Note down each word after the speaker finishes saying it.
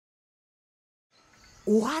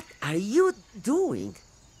What are you doing?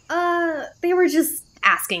 They were just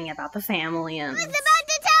asking about the family and... Who's about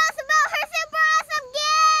to tell us about her super awesome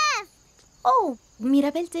gift? Oh,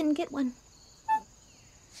 Mirabel didn't get one.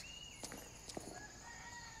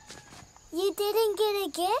 You didn't get a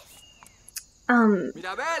gift?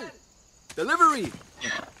 Mirabel! Delivery!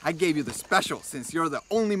 I gave you the special since you're the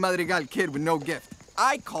only Madrigal kid with no gift.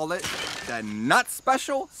 I call it the not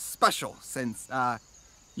special special since,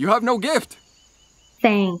 you have no gift.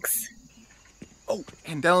 Thanks. Oh,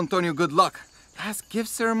 and tell Antonio good luck. Last gift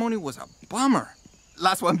ceremony was a bummer.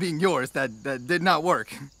 Last one being yours, that did not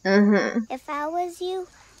work. If I was you,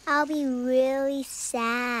 I'll be really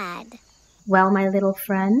sad. Well, my little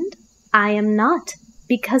friend, I am not.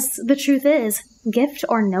 Because the truth is, gift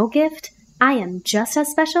or no gift, I am just as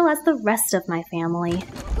special as the rest of my family.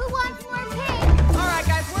 Who wants more cake? All right,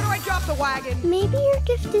 guys, where do I drop the wagon? Maybe your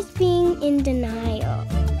gift is being in denial.